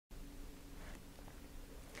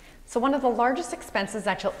So one of the largest expenses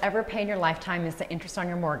that you'll ever pay in your lifetime is the interest on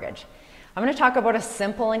your mortgage. I'm going to talk about a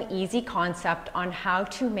simple and easy concept on how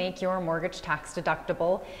to make your mortgage tax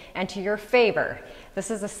deductible and to your favor. This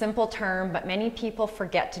is a simple term, but many people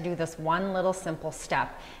forget to do this one little simple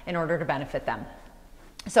step in order to benefit them.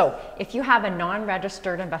 So if you have a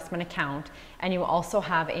non-registered investment account and you also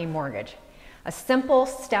have a mortgage, a simple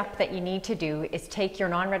step that you need to do is take your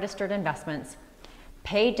non-registered investments,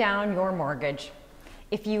 pay down your mortgage.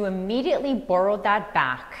 If you immediately borrowed that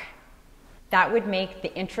back, that would make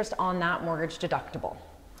the interest on that mortgage deductible.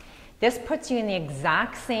 This puts you in the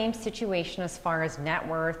exact same situation as far as net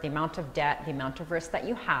worth, the amount of debt, the amount of risk that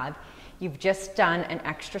you have. You've just done an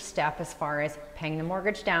extra step as far as paying the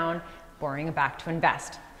mortgage down, borrowing it back to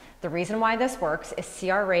invest. The reason why this works is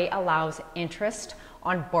CRA allows interest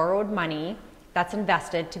on borrowed money that's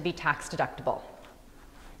invested to be tax deductible.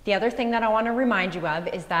 The other thing that I want to remind you of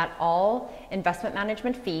is that all investment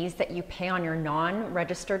management fees that you pay on your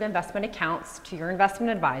non-registered investment accounts to your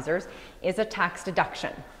investment advisors is a tax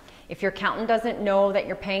deduction. If your accountant doesn't know that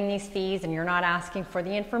you're paying these fees and you're not asking for the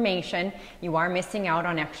information, you are missing out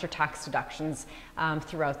on extra tax deductions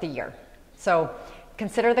throughout the year. So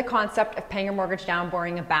consider the concept of paying your mortgage down,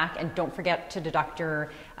 borrowing it back, and don't forget to deduct your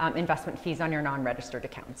investment fees on your non-registered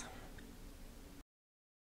accounts.